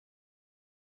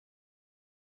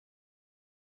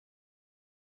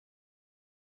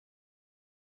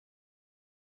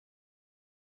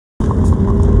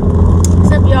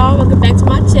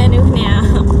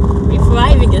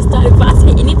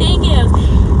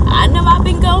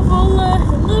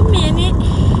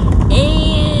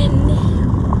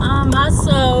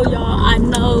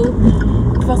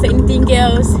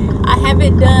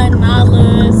haven't done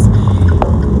Nala's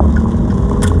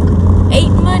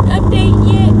 8-month update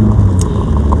yet,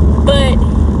 but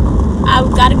I've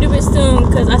got to do it soon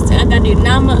because I got to do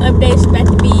 9-month updates. Back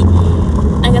to be,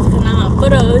 I got to come out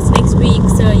photos next week.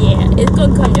 So yeah, it's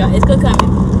gonna come, y'all. It's gonna come.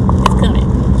 It's coming.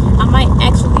 I might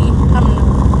actually, I don't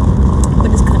know,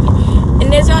 but it's coming.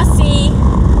 And as y'all see,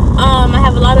 I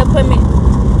have a lot of appointments.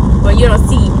 Well, you don't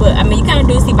see, but I mean, you kind of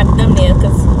do see by the thumbnail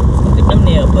because it's the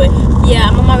thumbnail. But yeah,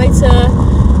 I'm on my way to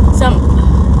some.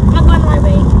 Am I going the right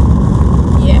way?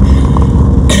 Yeah.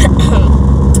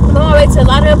 I'm on my way to a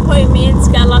lot of appointments.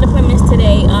 Got a lot of appointments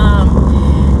today.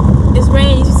 This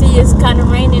rain, you see, it's kind of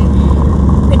raining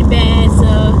pretty bad,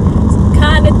 so it's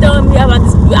kind of throwing me off.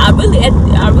 I really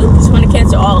just want to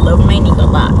cancel all of them. I ain't even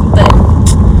gonna lie, but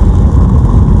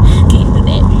can't do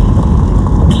that.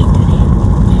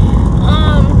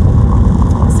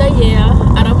 So yeah,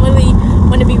 I don't really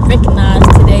want to be recognized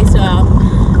today, so I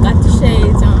got the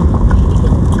shades on.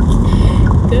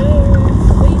 Girl,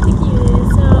 what do you think you is?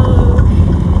 So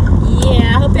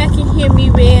yeah, I hope y'all can hear me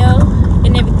well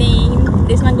and everything.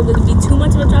 It's not gonna really be too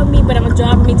much of a drop me, but I'm gonna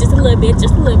drop me just a little bit, I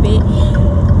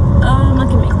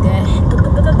can make that. Go.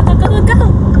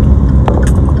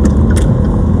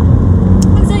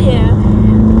 So yeah,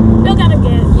 still got no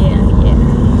gas. Yeah.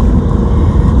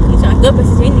 You trying to go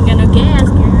places, you ain't got no gas,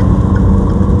 girl.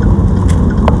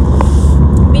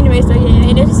 But anyway, so yeah,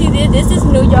 and as you see, this is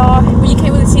New York, where you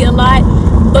can't really see a lot,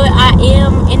 but I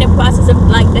am in the process of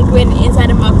like decorating the inside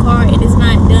of my car, and it's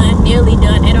not done, nearly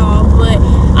done at all. But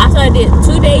I started it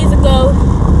 2 days ago.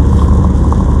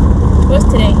 What's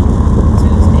today?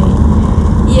 Tuesday.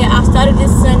 Yeah, I started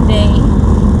this Sunday,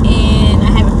 and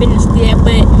I haven't finished yet,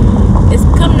 but it's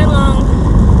coming along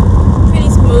pretty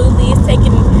smoothly. It's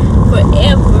taking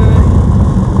forever.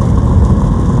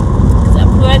 Cause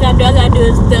what I gotta do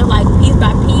is stuff like piece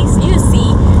by piece. You'll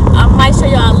see. I might show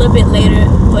y'all a little bit later,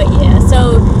 but yeah.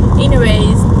 So,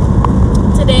 anyways,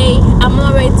 today I'm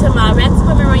on my way to my wax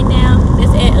appointment right now.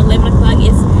 It's at 11 o'clock.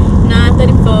 It's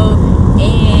 9:34,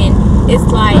 and it's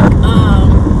like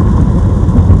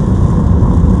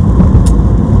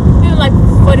maybe like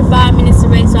 45 minutes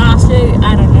away. So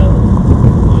I don't know,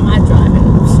 my driving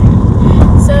shit.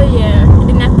 So yeah, and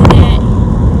then after that,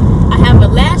 I have a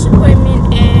lash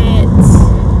appointment at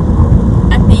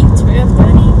I think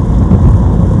 12:30.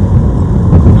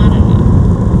 I don't know.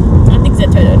 I think it's at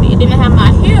 12:30. And then I have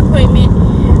my hair appointment,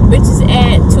 which is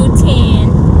at 2:10.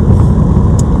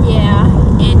 Yeah,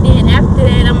 and then after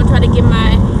that, I'm gonna try to get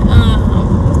my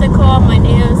what's that called? My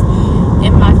nails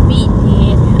and my feet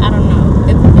did. I don't know.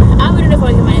 I wouldn't know if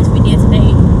I get my nails and feet did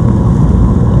today.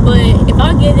 But if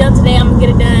I get it done today, I'm gonna get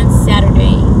it done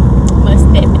Saturday. Most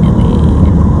definitely.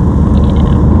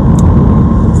 Yeah.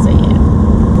 So yeah.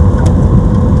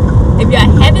 If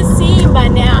y'all haven't seen by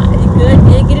now, you good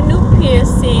did get a new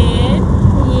piercing.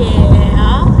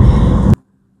 Yeah.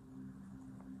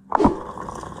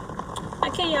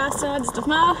 Okay, y'all, so just a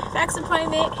small wax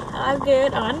appointment. All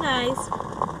good, all nice.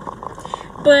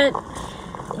 But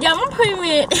yeah, my appointment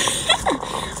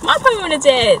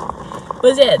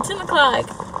was at 10 o'clock.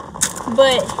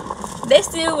 But they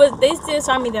still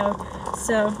saw me though.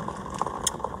 So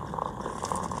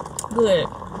good.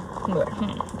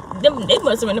 They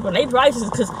must have went up on their prices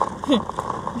because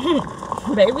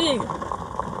baby,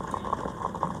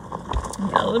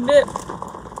 got a little bit,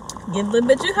 get a little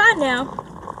bit too high now.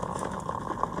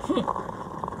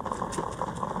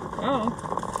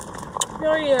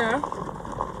 Oh yeah.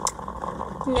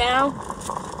 Now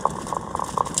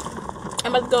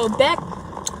I'm about to go back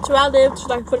to where I live, which is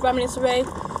like 45 minutes away,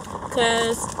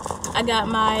 because I got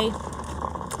my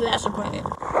lash appointment.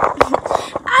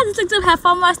 I just looked up how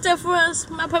far my stuff was.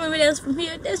 My appointment videos from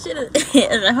here. That shit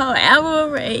is a whole hour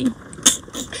away.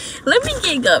 Let me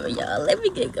get going, y'all. Let me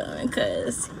get going,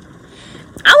 because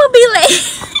I will be late.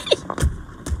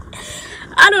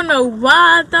 I don't know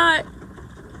why I thought.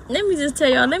 Let me just tell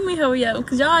y'all. Let me hurry up,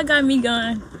 because y'all got me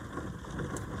going.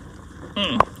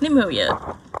 Let me hurry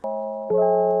up.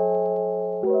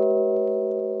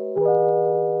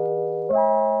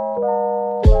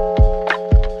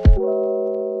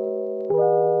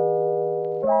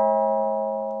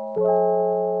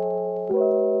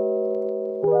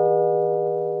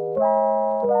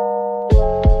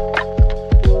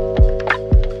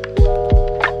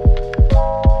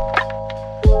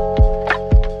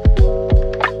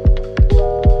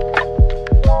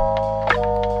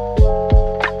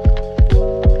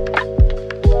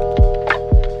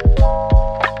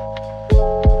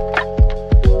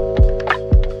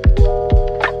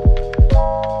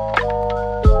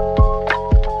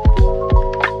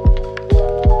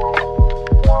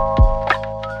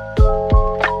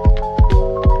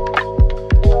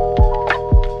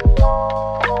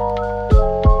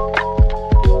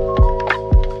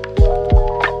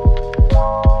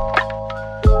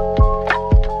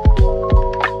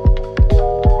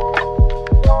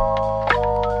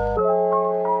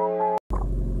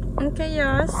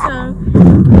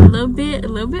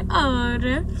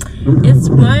 y'all. It's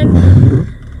one.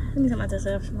 Let me come out this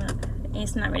up.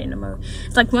 It's not ready no more.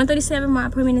 It's like 1:37. My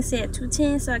appointment is at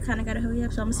 2:10, so I kind of gotta hurry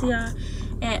up. So I'm gonna see y'all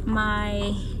at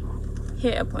my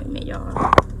hair appointment, y'all.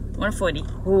 1:40.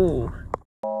 Ooh.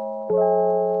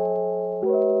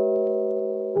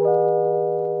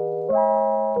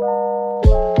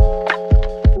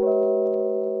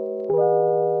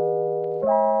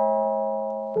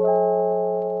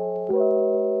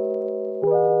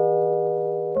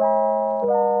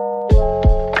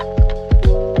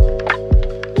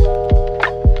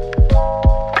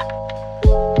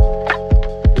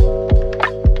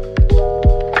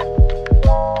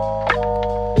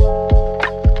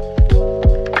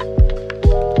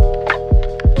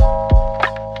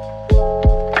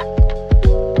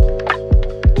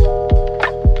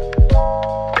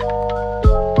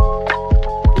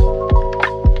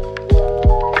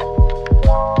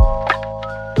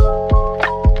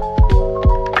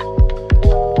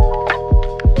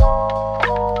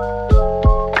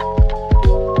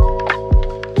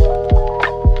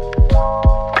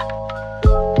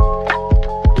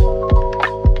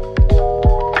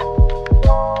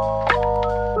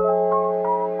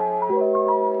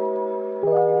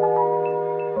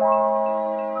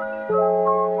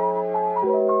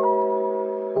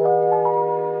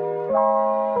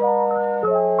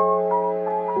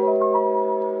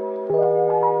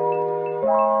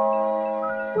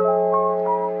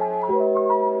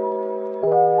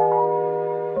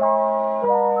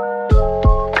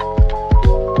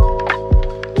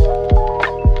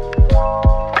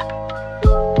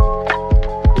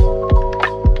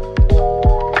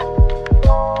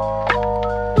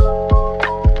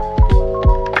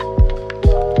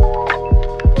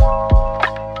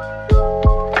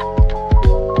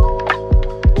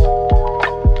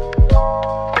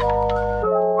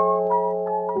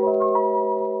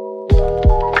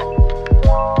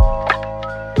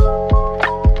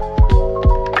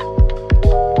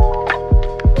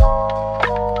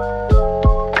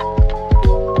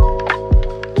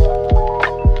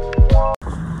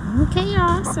 Okay,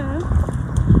 y'all, so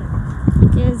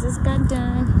just got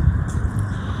done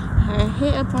her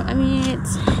hair appointment.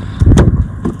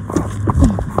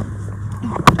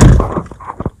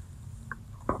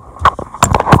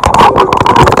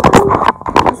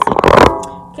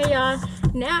 Okay, y'all,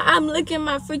 now I'm looking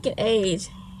my freaking age.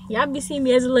 Y'all be seeing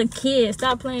me as a little kid.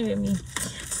 Stop playing with me.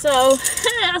 So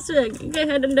I should get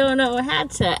her to know how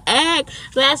to act.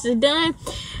 Glasses done.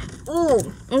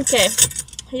 Ooh, okay.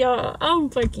 Y'all, I'm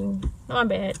fucking, my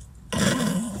bad.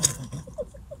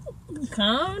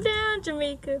 Calm down,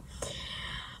 Jamaica.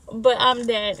 But I'm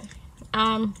that.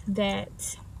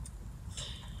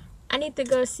 I need to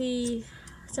go see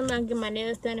someone get my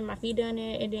nails done and my feet done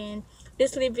there, and then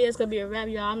this little video is gonna be a wrap,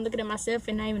 y'all. I'm looking at myself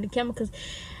and not even the camera because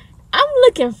I'm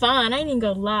looking fine. I ain't even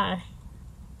gonna lie.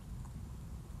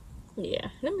 Yeah,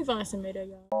 let me find some video,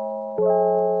 y'all.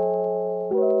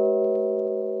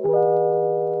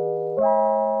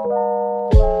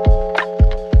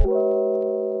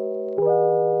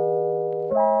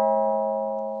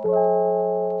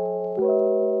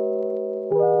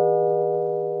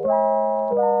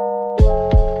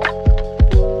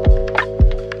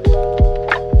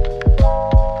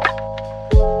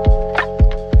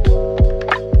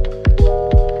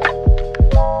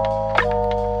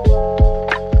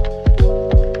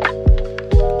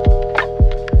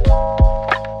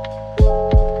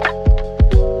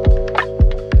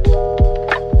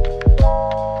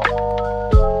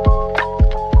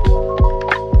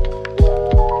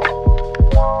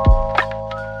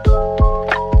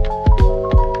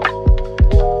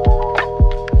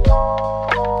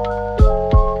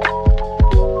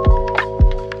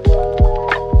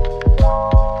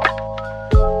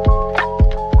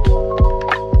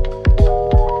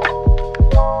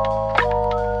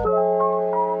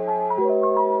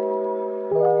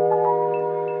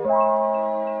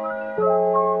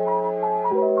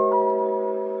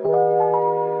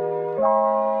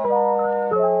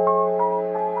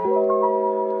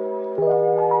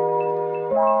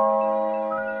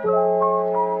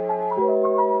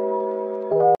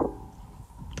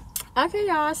 Okay,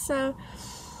 y'all, so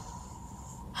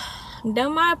I'm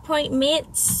done my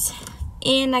appointments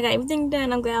and I got everything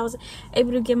done. I'm glad I was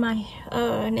able to get my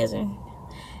nails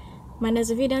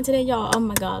video done today, y'all. Oh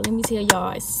my god, let me tell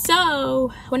y'all.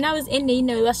 So when I was in there, you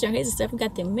know, washing her hair and stuff, we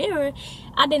got the mirror.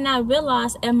 I did not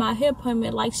realize at my hair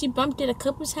appointment, like, she bumped it a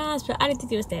couple times, but I didn't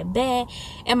think it was that bad.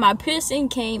 And my piercing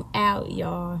came out,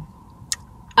 y'all.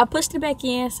 I pushed it back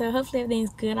in, so hopefully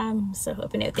everything's good. I'm so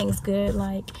hoping everything's good.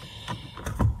 Like,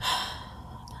 oh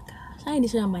my gosh, I ain't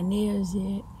even on my nails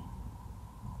yet.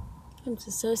 I'm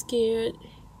just so scared.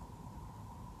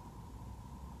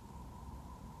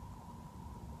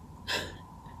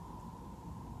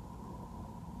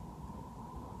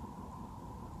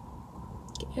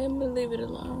 I'm gonna leave it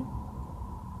alone.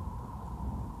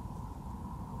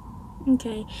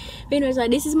 Okay. But anyways,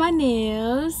 like, this is my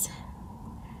nails.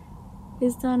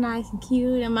 It's so nice and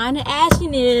cute. And mine are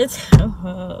ashiness.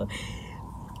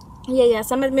 Yeah.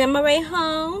 So I'm gonna be on my way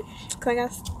home, cause I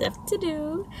got stuff to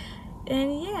do.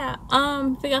 And yeah,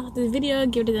 if you guys like this video,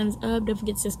 give it a thumbs up. Don't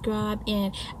forget to subscribe.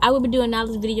 And I will be doing all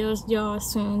these videos, y'all,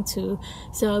 soon too.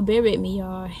 So bear with me,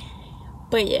 y'all.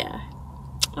 But yeah,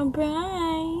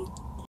 bye.